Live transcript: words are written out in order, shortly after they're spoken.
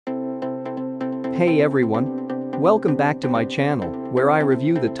Hey everyone! Welcome back to my channel, where I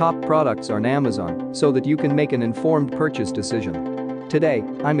review the top products on Amazon so that you can make an informed purchase decision. Today,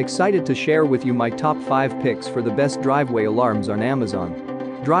 I'm excited to share with you my top 5 picks for the best driveway alarms on Amazon.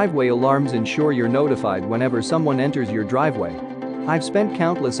 Driveway alarms ensure you're notified whenever someone enters your driveway. I've spent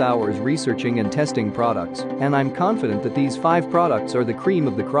countless hours researching and testing products, and I'm confident that these 5 products are the cream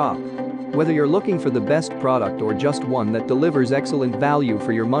of the crop. Whether you're looking for the best product or just one that delivers excellent value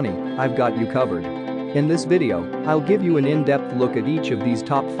for your money, I've got you covered. In this video, I'll give you an in-depth look at each of these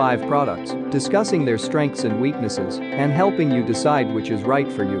top 5 products, discussing their strengths and weaknesses, and helping you decide which is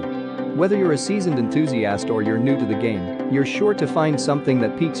right for you. Whether you're a seasoned enthusiast or you're new to the game, you're sure to find something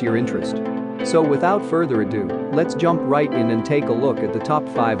that piques your interest. So without further ado, let's jump right in and take a look at the top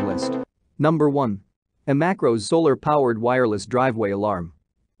 5 list. Number 1. Macro's solar-powered wireless driveway alarm.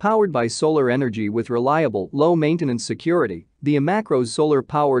 Powered by solar energy with reliable, low-maintenance security, the Macro's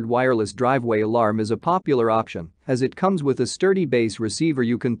solar-powered wireless driveway alarm is a popular option as it comes with a sturdy base receiver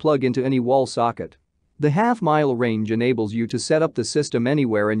you can plug into any wall socket. The half-mile range enables you to set up the system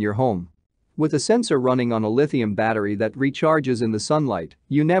anywhere in your home. With a sensor running on a lithium battery that recharges in the sunlight,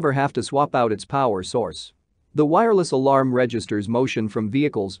 you never have to swap out its power source. The wireless alarm registers motion from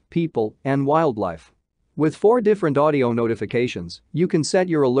vehicles, people, and wildlife. With 4 different audio notifications, you can set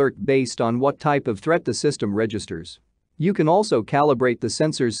your alert based on what type of threat the system registers. You can also calibrate the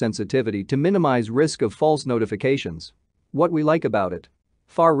sensor's sensitivity to minimize risk of false notifications. What we like about it: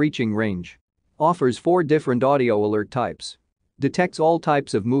 far-reaching range. Offers 4 different audio alert types. Detects all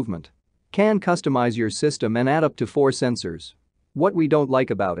types of movement. Can customize your system and add up to 4 sensors. What we don't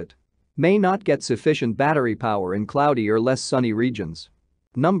like about it: may not get sufficient battery power in cloudy or less sunny regions.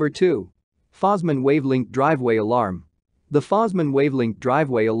 Number 2. Fosman WaveLink driveway alarm. The Fosman WaveLink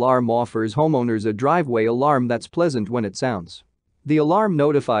driveway alarm offers homeowners a driveway alarm that's pleasant when it sounds. The alarm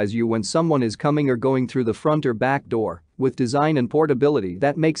notifies you when someone is coming or going through the front or back door, with design and portability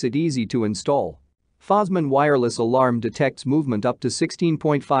that makes it easy to install. Fosman wireless alarm detects movement up to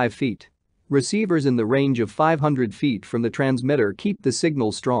 16.5 feet. Receivers in the range of 500 feet from the transmitter keep the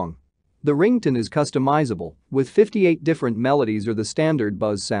signal strong. The ringtone is customizable, with 58 different melodies or the standard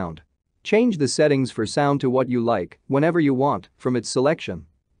buzz sound. Change the settings for sound to what you like, whenever you want, from its selection.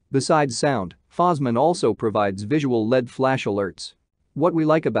 Besides sound, Fosman also provides visual LED flash alerts. What we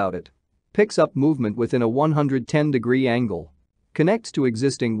like about it: picks up movement within a 110-degree angle. Connects to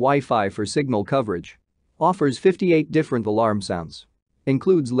existing Wi-Fi for signal coverage. Offers 58 different alarm sounds.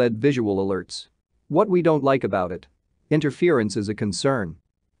 Includes LED visual alerts. What we don't like about it: interference is a concern.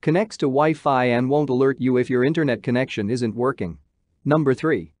 Connects to Wi-Fi and won't alert you if your internet connection isn't working. Number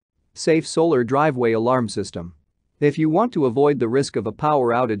 3. Safe solar driveway alarm system. If you want to avoid the risk of a power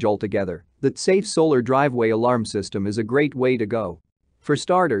outage altogether, the safe solar driveway alarm system is a great way to go. For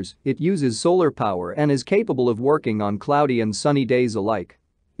starters, it uses solar power and is capable of working on cloudy and sunny days alike.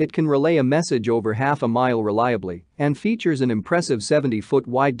 It can relay a message over half a mile reliably and features an impressive 70-foot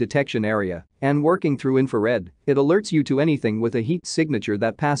wide detection area, and working through infrared, it alerts you to anything with a heat signature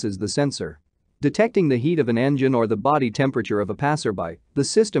that passes the sensor. Detecting the heat of an engine or the body temperature of a passerby, the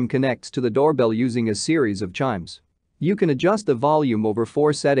system connects to the doorbell using a series of chimes. You can adjust the volume over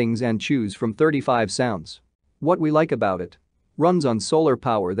 4 settings and choose from 35 sounds. What we like about it: runs on solar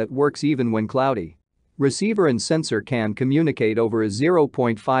power that works even when cloudy. Receiver and sensor can communicate over a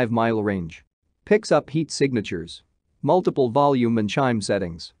 0.5-mile range. Picks up heat signatures. Multiple volume and chime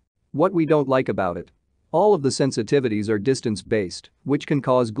settings. What we don't like about it: all of the sensitivities are distance-based, which can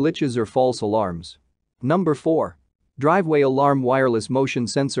cause glitches or false alarms. Number 4. Driveway alarm wireless motion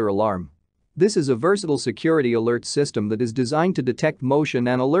sensor alarm. This is a versatile security alert system that is designed to detect motion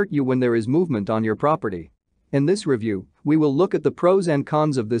and alert you when there is movement on your property. In this review, we will look at the pros and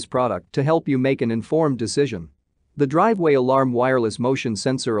cons of this product to help you make an informed decision. The driveway alarm wireless motion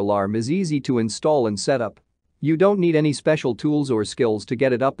sensor alarm is easy to install and set up. You don't need any special tools or skills to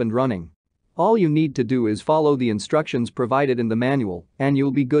get it up and running. All you need to do is follow the instructions provided in the manual, and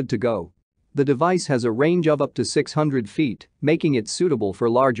you'll be good to go. The device has a range of up to 600 feet, making it suitable for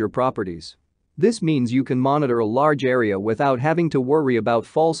larger properties. This means you can monitor a large area without having to worry about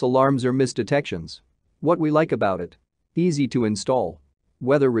false alarms or misdetections. What we like about it: easy to install.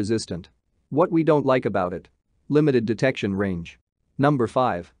 Weather resistant. What we don't like about it: limited detection range. Number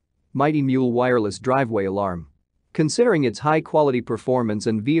 5. Mighty Mule wireless driveway alarm. Considering its high-quality performance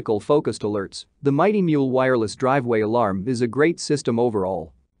and vehicle-focused alerts, the Mighty Mule wireless driveway alarm is a great system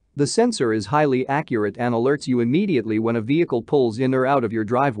overall. The sensor is highly accurate and alerts you immediately when a vehicle pulls in or out of your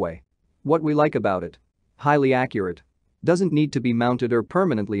driveway. What we like about it: highly accurate. Doesn't need to be mounted or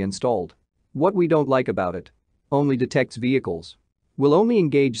permanently installed. What we don't like about it: only detects vehicles. Will only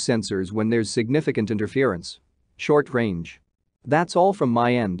engage sensors when there's significant interference. Short range. That's all from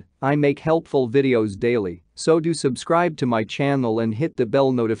my end. I make helpful videos daily, so do subscribe to my channel and hit the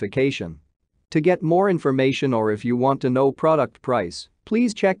bell notification. To get more information or if you want to know product price,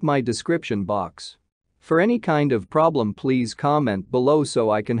 please check my description box. For any kind of problem, please comment below so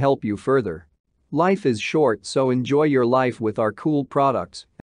I can help you further. Life is short, so enjoy your life with our cool products.